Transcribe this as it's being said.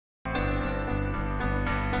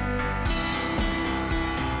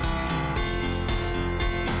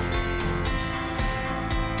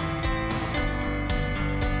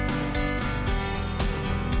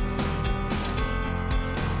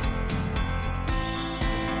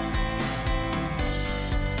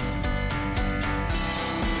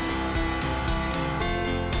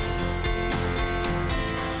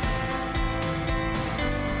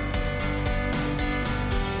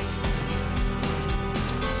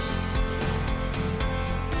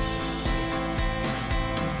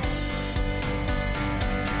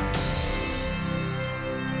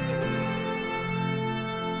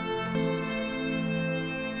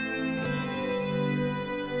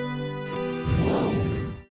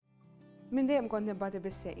Min dejjem kont nibgħati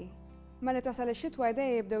bis-seqi. Ma li tasal ix-xitwa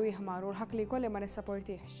idejja jibdew jiħmaru l-ħak li jkolli ma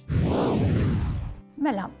nissapportihx.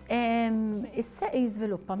 Mela, is-seqi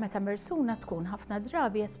jiżviluppa meta persuna tkun ħafna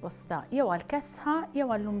drabi esposta jew għall-kesħa jew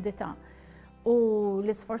għall-umdità. U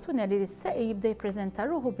l-isfortuna li s-seqi jibda jippreżenta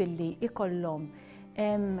ruħu billi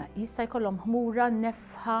jista' jkollhom ħmura,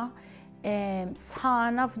 nefħa,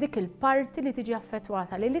 sħana f'dik il-parti li tiġi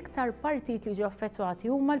affettwata. Li l-iktar partijiet li jiġu affettwati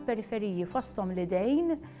huma l-periferiji fosthom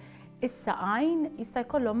l-idejn, is-saqajn, jista'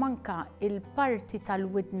 jkollhom anke il-parti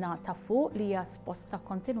tal-widna ta' fuq li hija esposta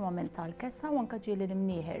kontinwament tal-kessa u anke ġieli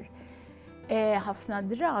l-imnieħer. Ħafna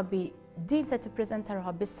drabi din se tippreżenta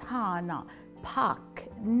ruħha bi-sħana, bħak,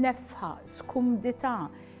 nefħa, skumdità,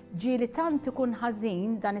 ġieli tant ikun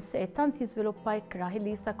ħażin dan is-seqi tant jiżviluppa ikraħ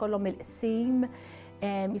li jista' jkollhom il-qsim,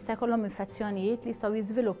 jista' jkollhom infezzjonijiet li jistgħu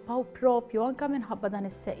jiżviluppaw propju anke minħabba dan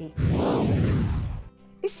is-seqi.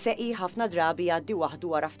 Is-seqi ħafna drabi jgħaddi waħdu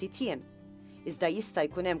wara ftit jiem. Iżda jista'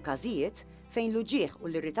 jkun hemm każijiet fejn l-uġigħ u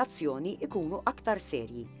l-irritazzjoni ikunu aktar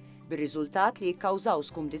serji, bir-riżultat li jikkawżaw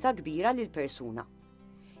skumdità kbira lil persuna.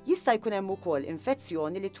 Jista' jkun hemm ukoll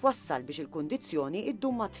infezzjoni li twassal biex il-kundizzjoni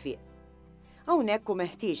ddum ma tfiq. Hawnhekk hu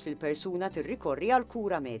meħtieġ li l-persuna tirrikorri għal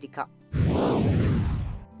kura medika.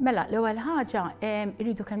 Mela, l-ewwel ħaġa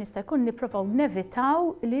rridu kemm jista' jkun nippruvaw nevitaw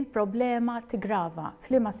li l-problema tigrava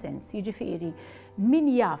f'liema sens, jiġifieri min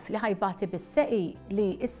jaf li ħajbati bis-seqi li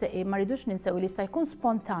s-seqi ma rridux ninsew li jista' jkun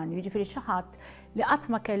spontanju, jiġifieri xi ħadd li qatt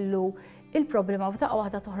ma kellu il-problema f'daqqa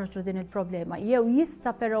waħda toħroġ din il-problema. Jew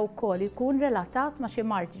jista' però wkoll ikun relatat ma' xi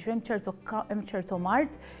mart, jiġifieri hemm ċertu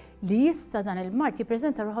mart li jista' dan il-mart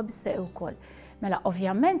jippreżenta ruħha bis-seqi wkoll. Mela,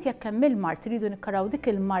 ovvjament jekk hemm il-mart iridu nikkaraw dik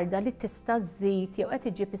il-marda li tista' żżid jew qed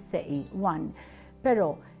iġib is-seqi, one.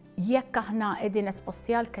 Però jekk aħna qegħdin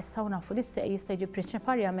esposti għall-kessa u nafu li s-seqi jista' jiġi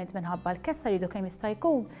prinċipalment minħabba l-kessa rridu kemm jista'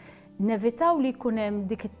 jkun nevitaw li jkun hemm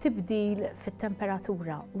dik it-tibdil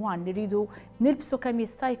fit-temperatura. One, rridu nilbsu kemm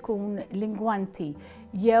jista' jkun lingwanti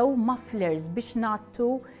jew mufflers biex nagħtu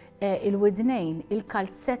il-widnejn,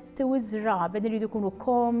 il-kalzetti u iż-żraben iridu jkunu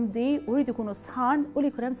komdi u rridu jkunu sħan u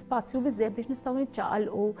li jkun hemm spazju biżżejjed biex nistgħu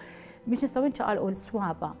nċaqalqu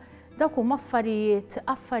l-swaba. Dawk huma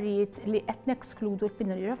affarijiet li qed neskludu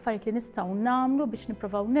l-pinnoli, affarijiet li nistgħu nagħmlu biex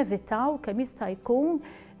nippruvaw nevitaw kemm jista' jkun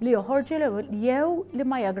li joħorġu jew li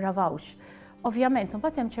ma jaggravawx. Ovvjament,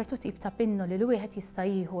 imbagħad hemm ċertu tip ta' pinnoli li wieħed jista'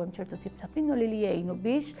 jieħu, hemm ċertu tip ta' pinnoli li jgħinu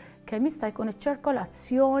biex kemm jista' jkun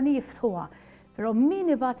iċ-ċirkolazzjoni jiftħuha. Però min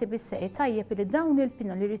ibati bis-seqi tajjeb li dawn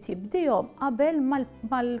il-pinnoli jrid jibdihom qabel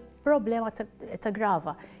mal-problema ta'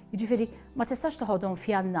 grava. Jiġifieri ma tistax toħodhom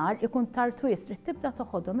f'Jannar ikun tard twist, trid tibda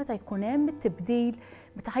toħodhom meta jkun hemm it-tibdil,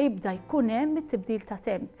 meta ħajibda jkun hemm it-tibdil ta'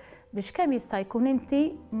 temp biex kemm jista' jkun inti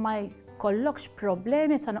ma jkollokx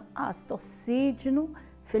problemi ta' nuqqas ta' ossiġenu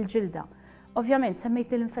fil-ġilda. Ovvjament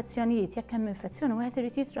semmejt l-infezzjonijiet, jekk hemm infezzjoni wieħed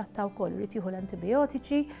irid jitratta wkoll, irid jieħu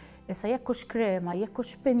l-antibiotiċi, issa jekk hux krema, jekk hux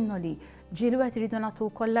pinnoli, ġieli wieħed iridu nagħtu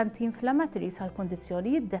wkoll anti-inflammatories għall-kundizzjoni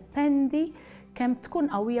jiddependi kemm tkun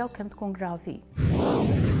qawwija u kemm tkun gravi.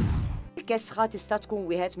 Il-kesħa tista' tkun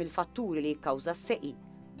wieħed mill-fatturi li jikkawża s-seqi,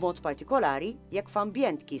 b'mod partikolari jekk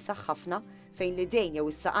f'ambjent kiesaħ ħafna fejn l-idejn jew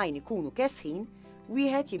is-saqajn ikunu kesħin,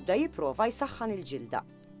 wieħed jibda jipprova jsaħħan il-ġilda.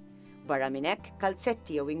 Barra minn hekk,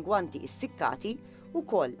 kalzetti jew ingwanti issikkati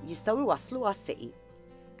wkoll jistgħu jwasslu għas-seqi.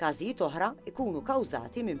 Każijiet oħra ikunu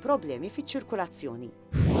kawżati minn problemi fiċ-ċirkulazzjoni.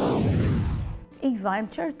 Iva, hemm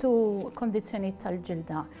ċertu kondizzjonijiet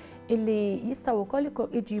tal-ġilda illi jistgħu wkoll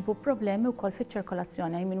iġibu problemi wkoll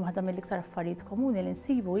fiċ-ċirkolazzjoni. Minn waħda mill-iktar affarijiet komuni li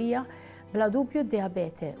nsibu hija bla dubju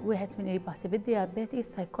d-diabete. Wieħed min jibati bid-diabete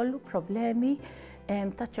jista' jkollu problemi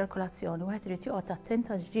ta' ċirkolazzjoni. Wieħed irid joqgħod attent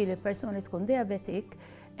għax ġieli persuna li tkun diabetik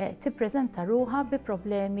tippreżenta ruħha bi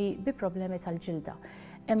problemi tal-ġilda.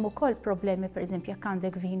 Hemm ukoll problemi pereżempju jekk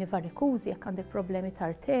għandek vini varikużi, jekk għandek problemi ta'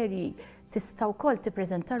 arterji, tista' wkoll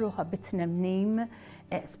tippreżenta ruħha bit-tnemmnim,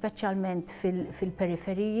 speċjalment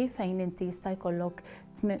fil-periferiji fejn inti jista' jkollok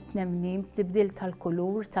tnemmnim, tibdil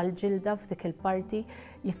tal-kulur tal-ġilda f'dik il-parti,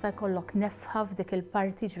 jista' jkollok nefħa f'dik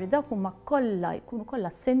il-parti, ġifieri dawk huma kollha jkunu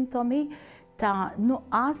kollha sintomi ta'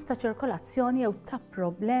 nuqqas ta' ċirkolazzjoni jew ta'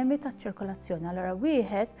 problemi ta' ċirkolazzjoni. Allora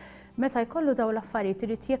wieħed meta jkollu dawn l-affarijiet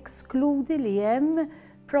irid jekskludi li hemm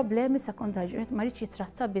problemi sekondarji, ma rridx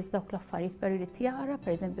jitratta biss dawk l-affarijiet, però irid jara,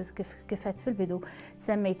 pereżempju kif qed fil-bidu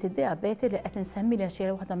semmejt id-diabeti li qed insemmi li xi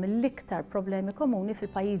waħda mill-iktar problemi komuni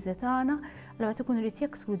fil-pajjiżi tagħna, allura qed ikun irid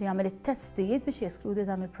jekskludi jagħmel it-testijiet biex jeskludi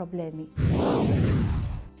dawn il-problemi.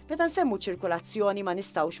 Meta nsemmu ċirkolazzjoni ma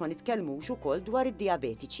nistgħux ma nitkellmux ukoll dwar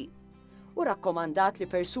id-diabetiċi. U rakkomandat li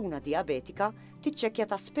persuna diabetika tiċċekkja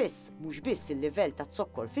ta' spiss mhux biss il-livell ta'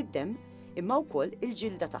 zokkor fid-demm imma wkoll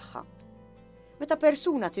il-ġilda tagħha. Meta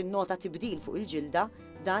persuna tinnota tibdil fuq il-ġilda,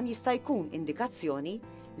 dan jista' jkun indikazzjoni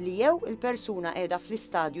li jew il-persuna qiegħda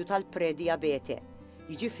fl-istadju tal-prediabete,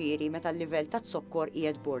 jiġifieri meta l-livell ta' zokkor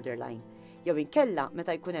qiegħed borderline, jew inkella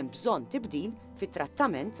meta jkun hemm bżonn tibdil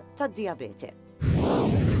fit-trattament tad-diabete.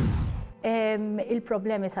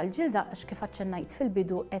 Il-problemi tal-ġilda, kif aċċennajt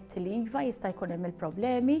fil-bidu qed li iva jista' jkun hemm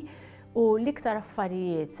il-problemi u l-iktar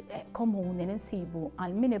affarijiet komuni li nsibu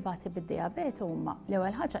għal min ibati bid-diabete huma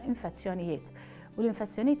l-ewwel ħaġa infezzjonijiet. U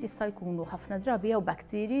l-infezzjonijiet jista' jkunu ħafna drabi jew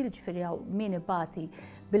bakterji, ġifieri jew min ibati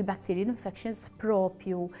bil-bacterial infections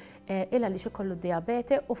propju illa li ikollu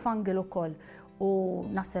d-diabete u fungal ukoll. U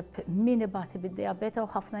naħseb min ibati bid-diabete u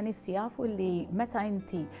ħafna nies jafu li meta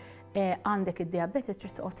inti għandek id-diabete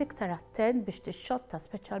trid toqgħod iktar attent biex tixxotta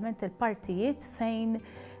speċjalment il-partijiet fejn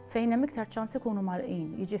hemm iktar ċans ikunu magħlqin,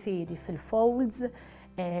 jiġifieri fil-folds,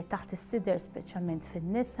 taħt is-sider speċjalment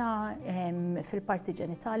fin-nisa, fil-parti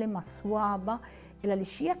ġenitali mas-swaba, illa li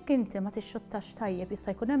jekk inti ma tixxottax tajjeb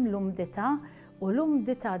jista' jkun hemm l-umdità u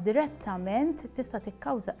l-umdità direttament tista'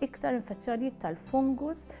 tikkawża iktar infezzjonijiet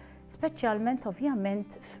tal-fungus, speċjalment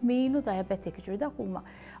ovvjament f'min u diabetic, dak huma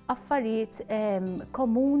affarijiet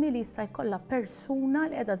komuni li jista' jkollha persuna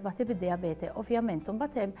li qiegħda tbati bid-diabete. Ovvjament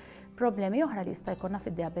imbagħad hemm problemi oħra li jista' jkollna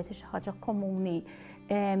fid-diabete xi ħaġa komuni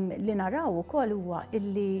li naraw ukoll huwa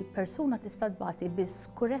illi persuna tista' tbati bi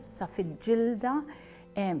skurezza fil-ġilda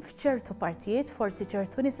f'ċertu partijiet, forsi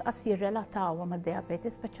ċertu nies qas jirrelatawha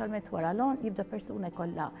mad-diabete, speċjalment wara l-għon jibda persuna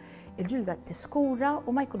jkollha il-ġilda tiskura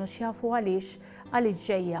u ma jkunux jafu għaliex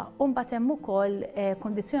ġejja. U mbagħad hemm ukoll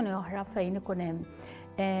kondizzjoni oħra fejn ikun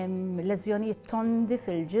hemm leżjonijiet tondi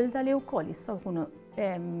fil-ġilda li wkoll jistgħu jkunu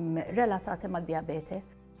relatati mad-diabete.